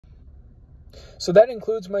So that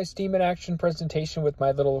includes my STEAM in Action presentation with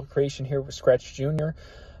my little creation here with Scratch Junior.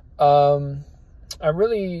 I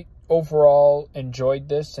really overall enjoyed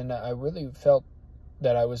this, and I really felt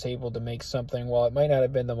that I was able to make something. While it might not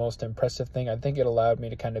have been the most impressive thing, I think it allowed me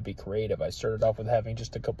to kind of be creative. I started off with having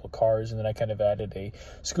just a couple of cars, and then I kind of added a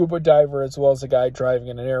scuba diver as well as a guy driving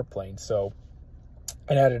in an airplane. So,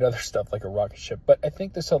 and added other stuff like a rocket ship. But I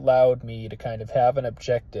think this allowed me to kind of have an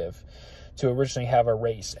objective to originally have a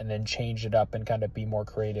race and then change it up and kind of be more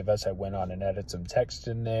creative as I went on and added some text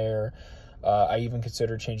in there. I even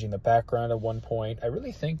considered changing the background at one point. I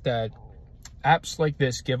really think that apps like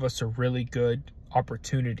this give us a really good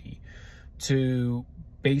opportunity to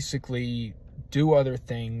basically do other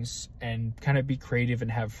things and kind of be creative and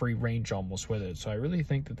have free range almost with it. So I really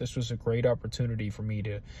think that this was a great opportunity for me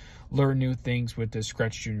to learn new things with this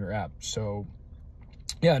Scratch Junior app. So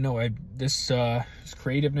yeah, no, this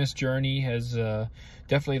creativeness journey has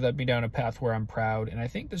definitely led me down a path where I'm proud. And I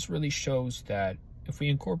think this really shows that if we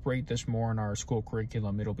incorporate this more in our school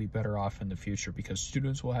curriculum, it'll be better off in the future, because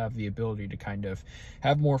students will have the ability to kind of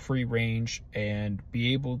have more free range and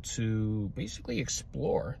be able to basically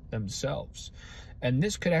explore themselves. And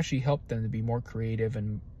this could actually help them to be more creative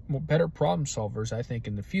and better problem solvers, I think,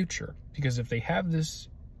 in the future. Because if they have this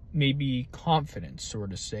maybe confidence,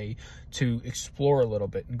 sort of say, to explore a little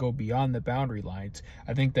bit and go beyond the boundary lines,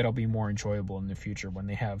 I think that'll be more enjoyable in the future when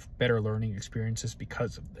they have better learning experiences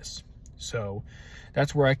because of this. So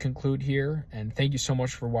that's where I conclude here, and thank you so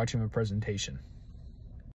much for watching my presentation.